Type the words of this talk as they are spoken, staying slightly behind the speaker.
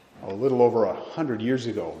A little over 100 years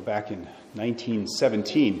ago, back in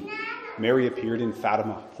 1917, Mary appeared in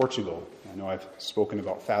Fatima, Portugal. I know I've spoken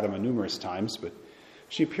about Fatima numerous times, but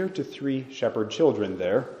she appeared to 3 shepherd children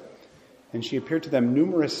there, and she appeared to them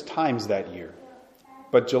numerous times that year.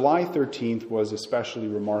 But July 13th was especially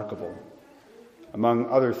remarkable.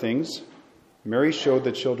 Among other things, Mary showed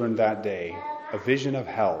the children that day a vision of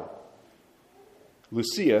hell.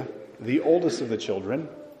 Lucia, the oldest of the children,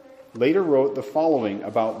 later wrote the following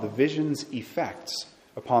about the vision's effects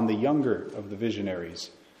upon the younger of the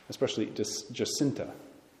visionaries, especially Jacinta.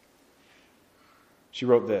 She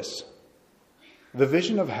wrote this: "The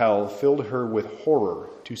vision of hell filled her with horror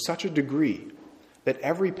to such a degree that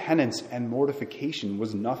every penance and mortification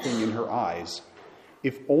was nothing in her eyes,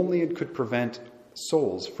 if only it could prevent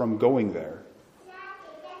souls from going there.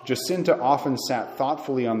 Jacinta often sat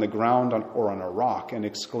thoughtfully on the ground or on a rock and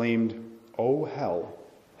exclaimed, 'Oh, hell,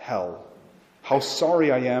 hell, how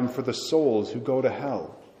sorry I am for the souls who go to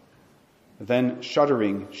hell.' Then,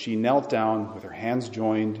 shuddering, she knelt down with her hands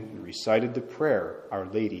joined and recited the prayer Our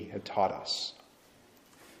Lady had taught us."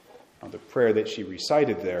 Now, the prayer that she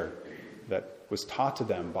recited there, that was taught to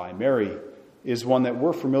them by Mary, is one that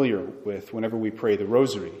we're familiar with whenever we pray the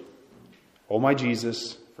Rosary. "O my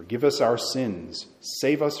Jesus, forgive us our sins,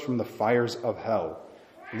 save us from the fires of hell,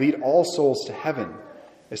 lead all souls to heaven,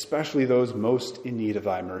 especially those most in need of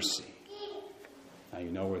thy mercy." Now you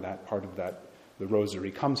know where that part of the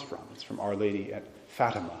Rosary comes from. It's from Our Lady at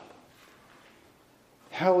Fatima.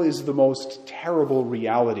 Hell is the most terrible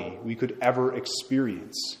reality we could ever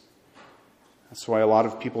experience. That's why a lot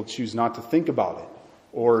of people choose not to think about it,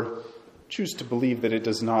 or choose to believe that it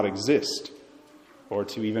does not exist, or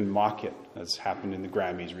to even mock it, as happened in the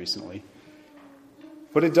Grammys recently.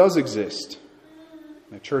 But it does exist.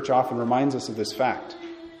 The church often reminds us of this fact,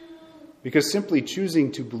 because simply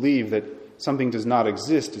choosing to believe that something does not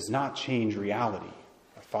exist does not change reality.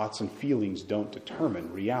 Our thoughts and feelings don't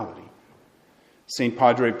determine reality. St.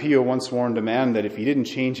 Padre Pio once warned a man that if he didn't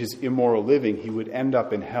change his immoral living, he would end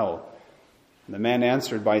up in hell. And the man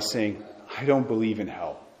answered by saying, "I don't believe in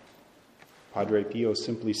hell." Padre Pio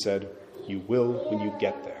simply said, "You will when you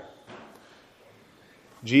get there."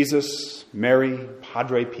 Jesus, Mary,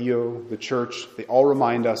 Padre Pio, the church, they all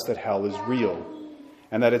remind us that hell is real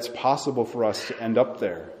and that it's possible for us to end up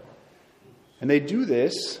there. And they do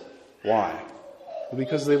this, why? Well,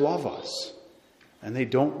 because they love us and they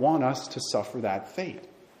don't want us to suffer that fate.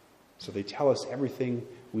 So they tell us everything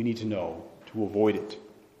we need to know to avoid it.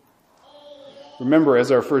 Remember,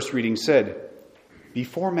 as our first reading said,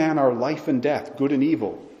 "Before man are life and death, good and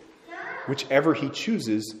evil. Whichever he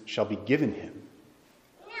chooses shall be given him."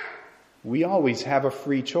 We always have a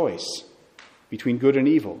free choice between good and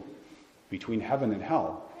evil, between heaven and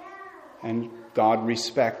hell, and God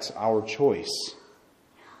respects our choice.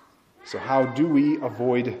 So how do we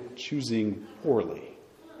avoid choosing poorly?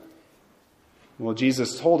 Well,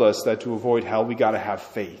 Jesus told us that to avoid hell, we got to have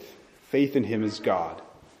faith. Faith in him as God.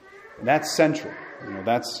 And that's central.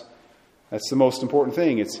 That's the most important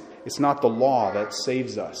thing. It's not the law that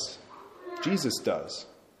saves us. Jesus does.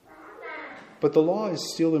 But the law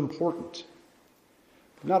is still important.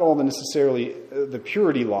 Not all necessarily the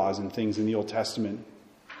purity laws and things in the Old Testament,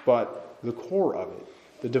 but the core of it,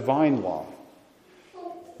 the divine law.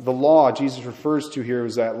 The law Jesus refers to here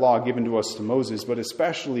is that law given to us to Moses, but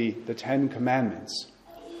especially the 10 Commandments.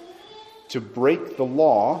 To break the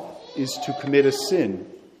law is to commit a sin.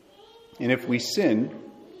 And if we sin,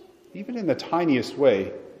 even in the tiniest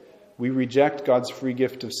way, we reject God's free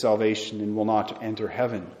gift of salvation and will not enter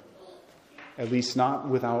heaven. At least not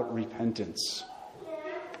without repentance.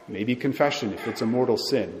 Maybe confession if it's a mortal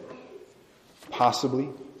sin. Possibly,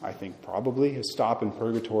 I think probably, a stop in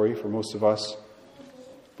purgatory for most of us.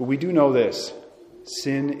 But we do know this: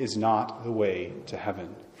 sin is not the way to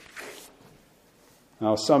heaven.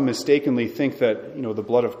 Now, some mistakenly think that, the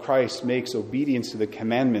blood of Christ makes obedience to the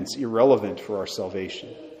commandments irrelevant for our salvation.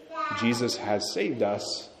 Jesus has saved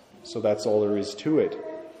us, so that's all there is to it.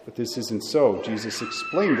 But this isn't so. Jesus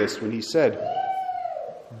explained this when he said,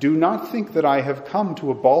 "Do not think that I have come to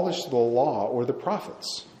abolish the law or the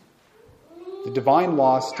prophets." The divine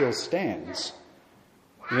law still stands.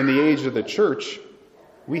 And in the age of the church,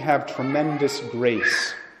 we have tremendous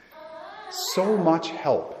grace. So much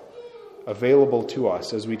help available to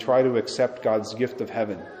us as we try to accept God's gift of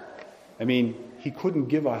heaven. He couldn't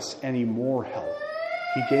give us any more help.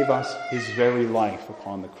 He gave us his very life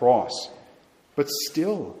upon the cross. But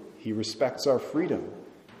still, he respects our freedom.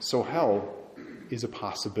 So hell is a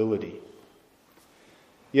possibility.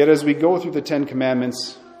 Yet as we go through the 10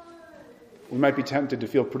 Commandments, we might be tempted to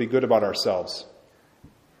feel pretty good about ourselves.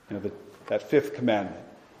 That 5th commandment,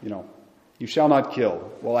 you shall not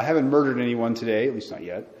kill. Well, I haven't murdered anyone today, at least not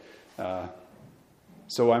yet.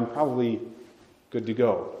 So I'm probably good to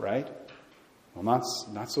go, right? Well,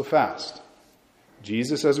 not so fast.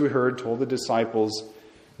 Jesus, as we heard, told the disciples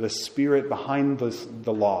the spirit behind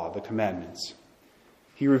the law, the commandments.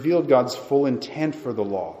 He revealed God's full intent for the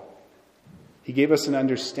law. He gave us an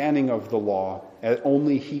understanding of the law as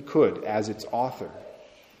only he could as its author.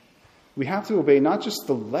 We have to obey not just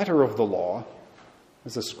the letter of the law,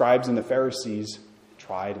 as the scribes and the Pharisees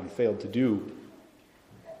tried and failed to do,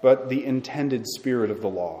 but the intended spirit of the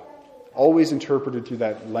law, always interpreted through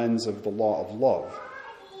that lens of the law of love.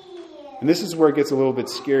 And this is where it gets a little bit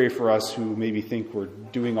scary for us who maybe think we're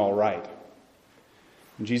doing all right.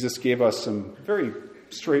 And Jesus gave us some very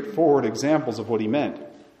straightforward examples of what he meant.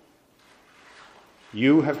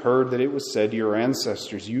 You have heard that it was said to your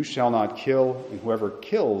ancestors, you shall not kill, and whoever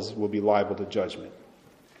kills will be liable to judgment.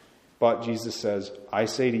 But Jesus says, I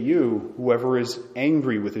say to you, whoever is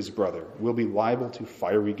angry with his brother will be liable to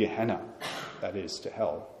fiery Gehenna, that is, to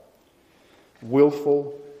hell.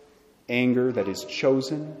 Willful anger that is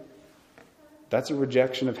chosen, that's a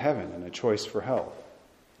rejection of heaven and a choice for hell.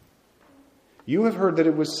 You have heard that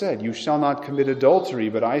it was said, you shall not commit adultery,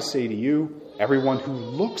 but I say to you, everyone who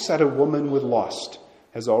looks at a woman with lust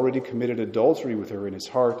has already committed adultery with her in his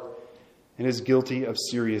heart and is guilty of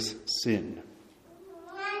serious sin.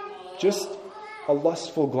 Just a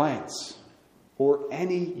lustful glance or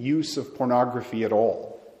any use of pornography at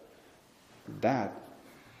all,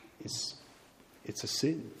 it's a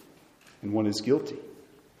sin, and one is guilty.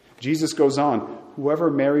 Jesus goes on,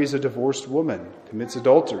 whoever marries a divorced woman commits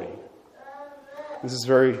adultery. This is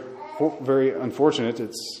very, very unfortunate.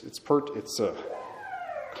 It's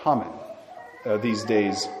common these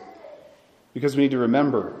days, because we need to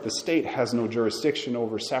remember the state has no jurisdiction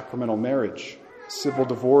over sacramental marriage. Civil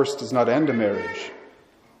divorce does not end a marriage,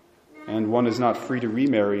 and one is not free to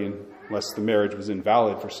remarry unless the marriage was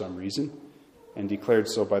invalid for some reason and declared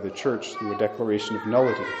so by the church through a declaration of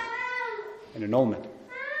nullity and annulment.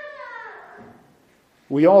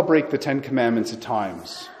 We all break the 10 Commandments at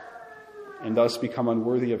times and thus become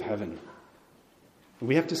unworthy of heaven.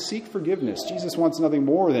 We have to seek forgiveness. Jesus wants nothing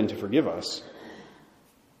more than to forgive us.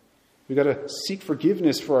 We've got to seek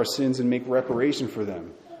forgiveness for our sins and make reparation for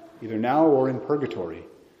them, either now or in purgatory.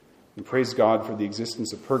 And praise God for the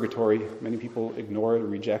existence of purgatory. Many people ignore it or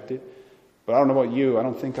reject it. But I don't know about you, I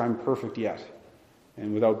don't think I'm perfect yet.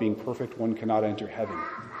 And without being perfect, one cannot enter heaven.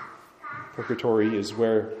 Purgatory is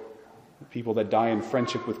where the people that die in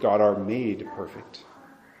friendship with God are made perfect.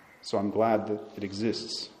 So I'm glad that it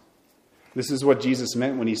exists. This is what Jesus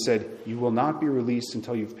meant when he said, you will not be released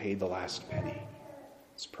until you've paid the last penny.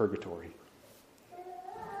 It's purgatory.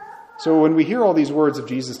 So when we hear all these words of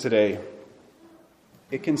Jesus today,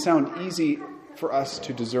 it can sound easy for us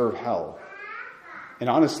to deserve hell. And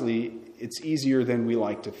honestly, it's easier than we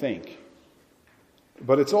like to think.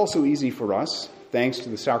 But it's also easy for us, thanks to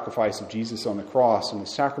the sacrifice of Jesus on the cross and the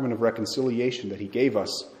sacrament of reconciliation that he gave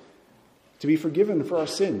us, to be forgiven for our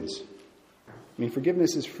sins. I mean,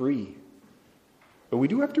 forgiveness is free. But we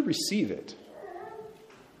do have to receive it.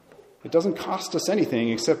 It doesn't cost us anything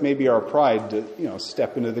except maybe our pride to,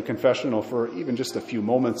 step into the confessional for even just a few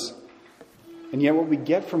moments. And yet what we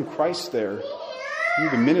get from Christ there, through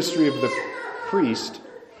the ministry of the priest,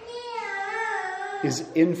 is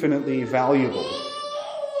infinitely valuable.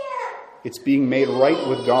 It's being made right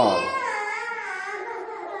with God,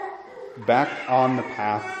 back on the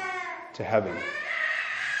path to heaven.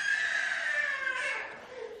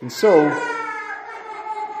 And so,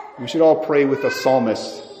 we should all pray with the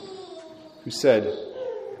psalmist who said,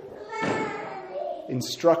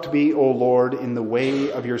 instruct me, O Lord, in the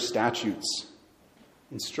way of your statutes.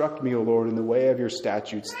 Instruct me, O Lord, in the way of your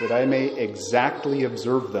statutes, that I may exactly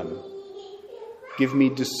observe them. Give me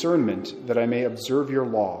discernment that I may observe your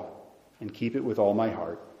law and keep it with all my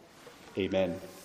heart. Amen.